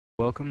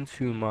Welcome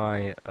to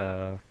my,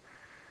 I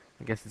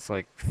guess it's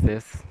like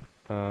fifth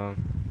uh,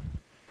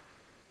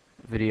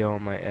 video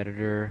on my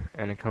editor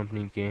and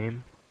accompanied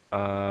game.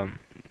 Um,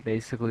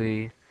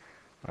 Basically,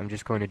 I'm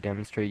just going to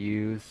demonstrate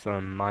you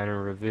some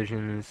minor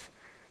revisions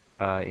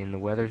in the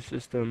weather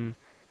system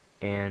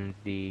and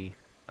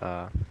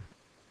uh,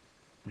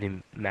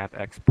 the map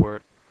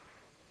export.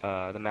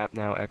 The map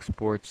now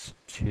exports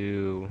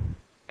to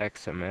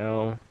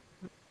XML,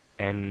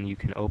 and you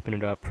can open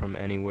it up from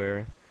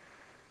anywhere.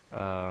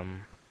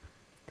 Um,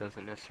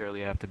 doesn't necessarily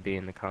have to be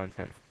in the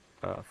content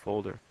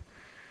folder.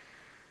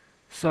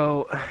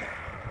 So,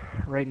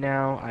 right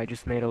now I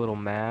just made a little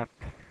map.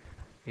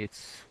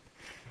 It's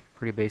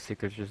pretty basic.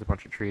 There's just a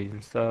bunch of trees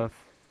and stuff.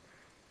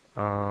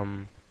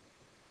 Um,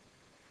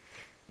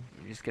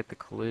 you just get the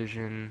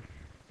collision.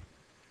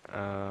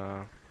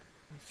 Let's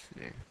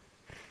see.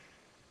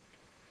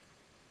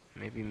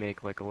 Maybe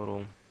make like a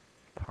little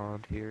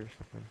pond here or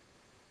something.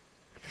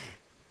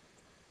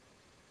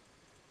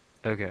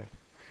 Okay.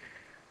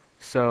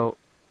 So,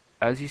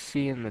 as you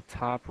see in the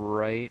top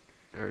right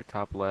or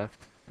top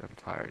left, I'm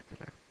tired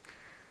today.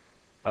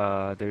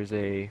 There's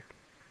a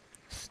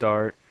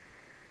start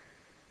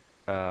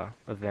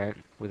event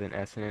with an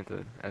S in it,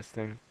 the S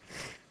thing.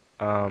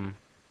 Um,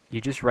 you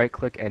just right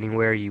click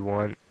anywhere you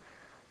want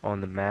on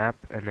the map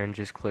and then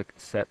just click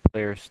set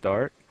player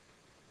start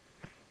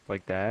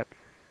like that,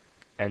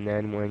 and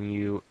then when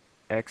you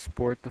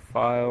export the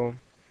file,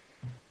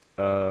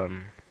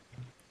 um,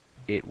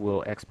 it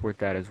will export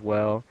that as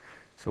well,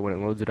 so when it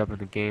loads it up in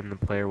the game the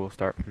player will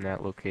start from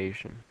that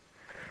location.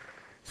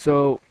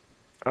 So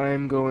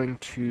I'm going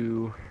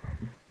to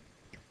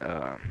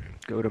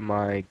go to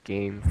my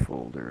game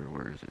folder.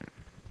 Where is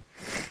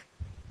it?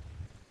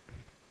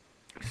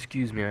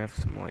 Excuse me, I have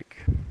some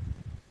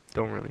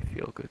don't really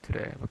feel good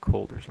today. I have a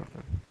cold or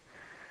something.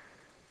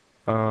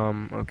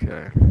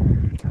 Okay.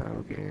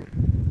 Tile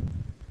game.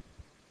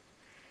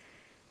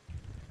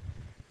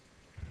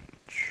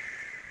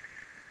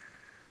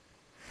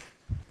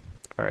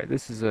 Alright,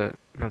 this is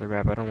another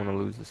map. I don't want to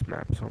lose this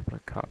map, so I'm going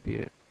to copy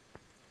it,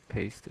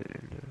 paste it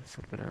into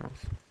something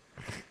else.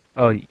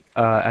 Oh,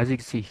 as you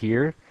can see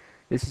here,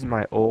 this is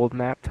my old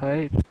map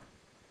type.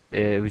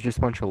 It was just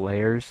a bunch of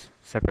layers,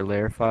 separate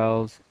layer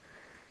files,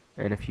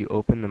 and if you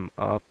open them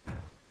up,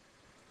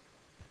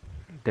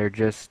 they're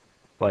just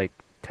like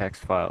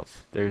text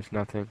files. There's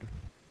like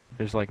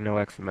no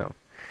XML.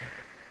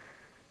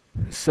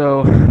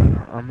 So,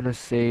 I'm going to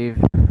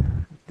save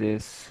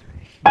this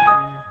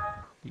here.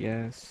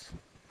 Yes.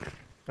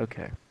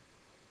 Okay.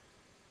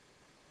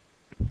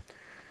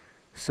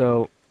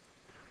 So,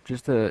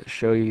 just to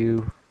show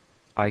you,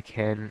 I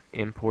can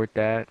import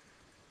that,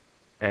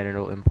 and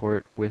it'll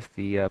import with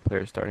the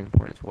player starting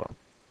point as well.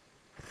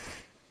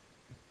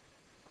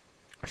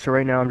 So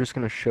right now I'm just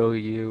going to show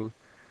you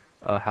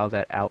how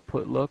that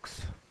output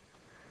looks.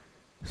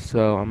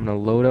 So I'm going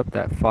to load up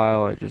that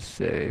file I just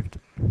saved.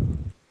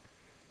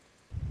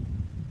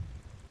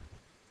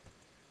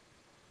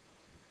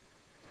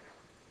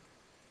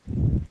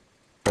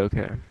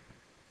 Okay.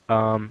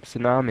 So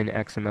now I'm in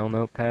XML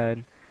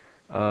Notepad.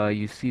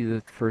 You see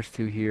the first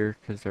two here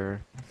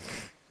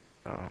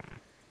um,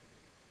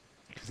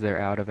 because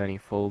they're out of any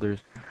folders.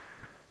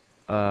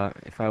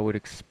 If I would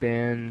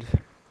expand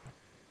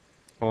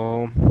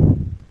all,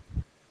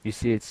 you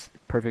see it's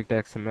perfect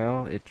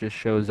XML. It just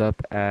shows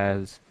up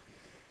as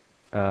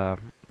uh,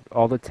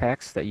 all the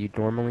text that you'd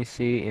normally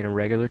see in a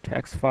regular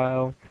text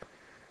file,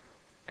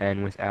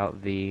 and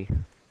without the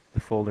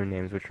folder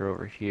names, which are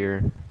over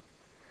here.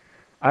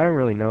 I don't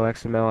really know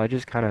XML. I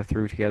just kind of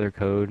threw together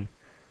code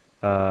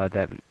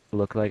that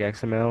looked like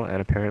XML,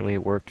 and apparently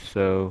it worked.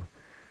 So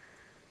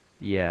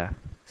yeah,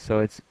 so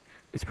it's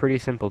pretty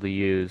simple to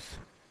use.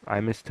 I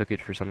mistook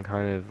it for some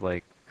kind of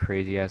like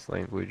crazy ass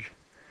language.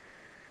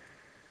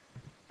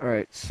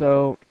 Alright,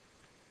 so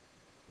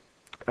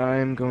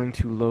I'm going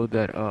to load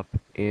that up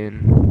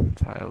in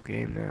tile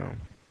game now.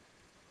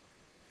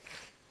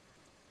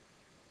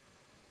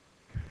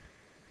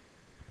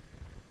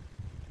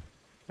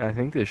 I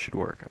think this should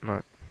work.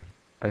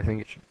 I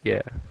think it should.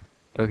 Yeah.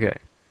 Okay.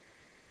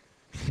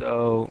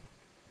 So,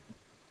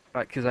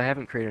 because I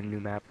haven't created a new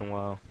map in a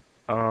while.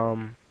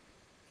 Um,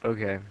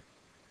 okay.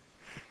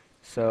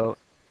 So,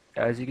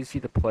 as you can see,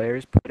 the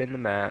player's put in the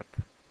map.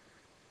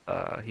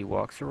 He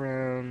walks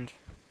around.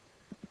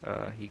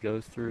 He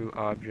goes through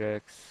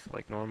objects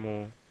like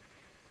normal.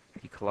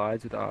 He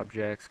collides with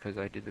objects because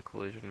I did the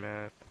collision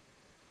map.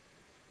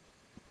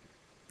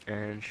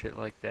 And shit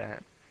like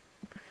that.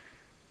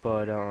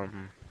 But, wait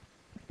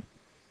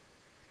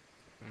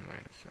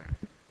a second.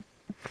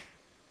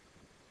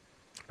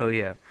 Oh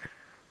yeah.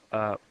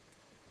 Uh,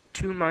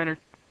 two minor,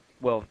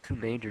 two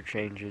major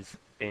changes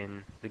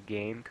in the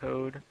game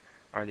code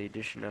are the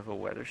addition of a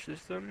weather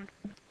system.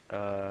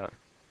 Uh,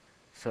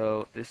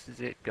 so this is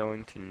it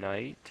going to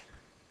night.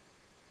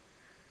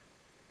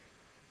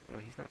 Oh,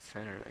 he's not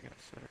centered. I gotta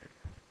center it.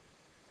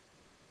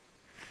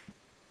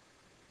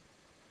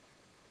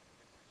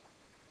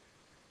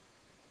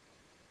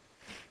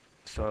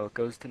 So it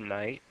goes to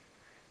night,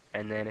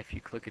 and then if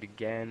you click it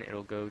again,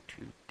 it'll go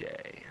to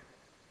day.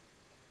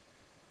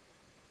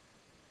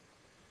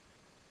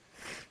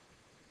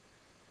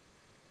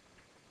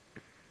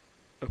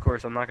 Of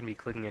course, I'm not going to be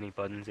clicking any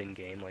buttons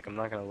in-game. Like, I'm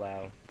not going to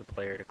allow the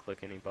player to click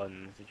any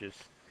buttons.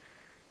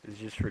 It's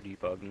just for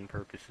debugging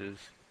purposes.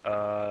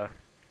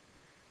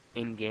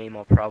 In-game,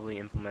 I'll probably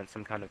implement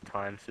some kind of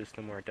time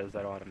system where it does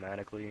that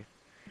automatically.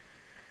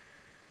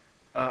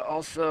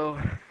 Also,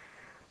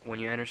 when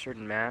you enter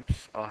certain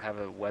maps, I'll have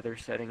a weather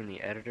setting in the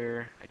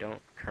editor. I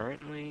don't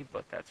currently,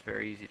 but that's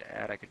very easy to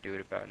add. I could do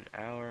it about an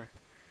hour.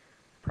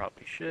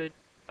 Probably should.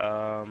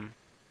 Um,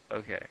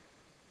 okay.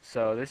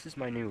 So this is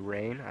my new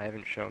rain. I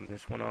haven't shown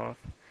this one off.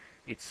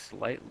 It's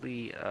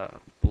slightly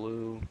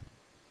blue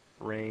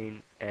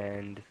rain,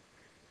 and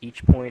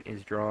each point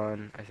is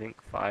drawn, I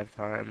think, 5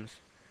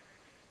 times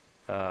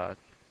uh,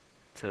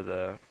 to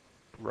the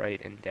right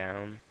and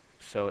down.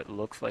 So it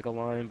looks like a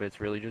line, but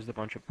it's really just a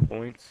bunch of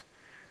points.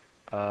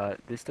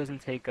 This doesn't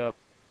take up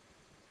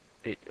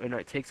no,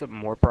 it takes up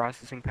more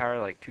processing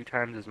power, like 2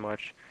 times as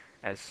much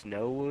as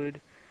snow would.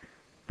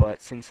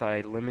 But since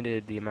I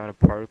limited the amount of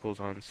particles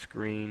on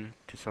screen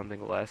to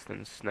something less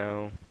than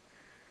snow,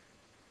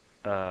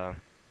 uh,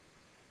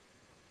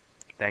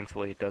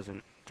 thankfully it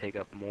doesn't take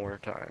up more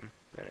time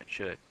than it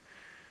should.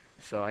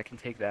 So I can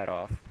take that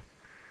off,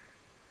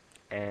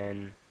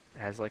 and it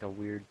has like a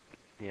weird,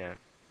 yeah.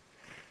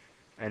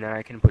 And then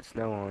I can put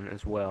snow on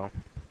as well.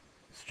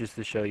 It's just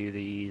to show you the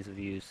ease of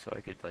use, so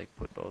I could like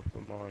put both of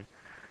them on.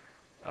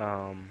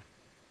 Um,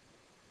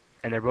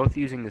 and they're both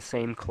using the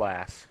same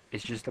class.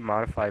 It's just a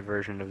modified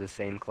version of the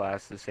same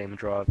class, the same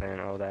draw event,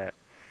 all that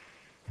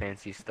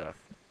fancy stuff.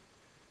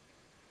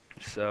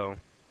 So,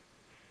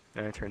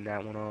 I'm gonna turn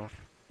that one off.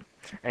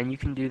 And you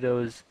can do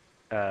those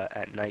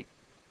at night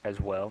as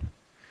well.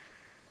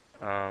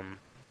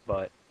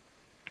 But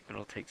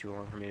it'll take too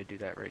long for me to do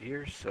that right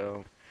here.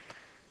 So,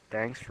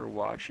 thanks for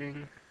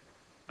watching.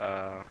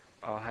 Uh,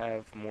 I'll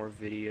have more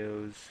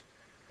videos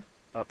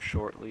up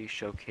shortly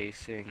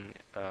showcasing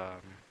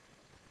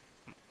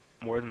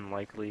more than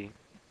likely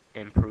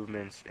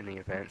improvements in the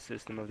event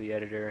system of the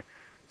editor,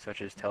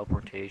 such as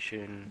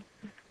teleportation,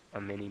 a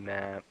mini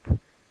map,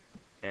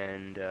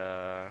 and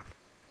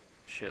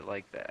shit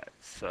like that.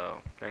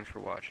 So, thanks for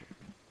watching.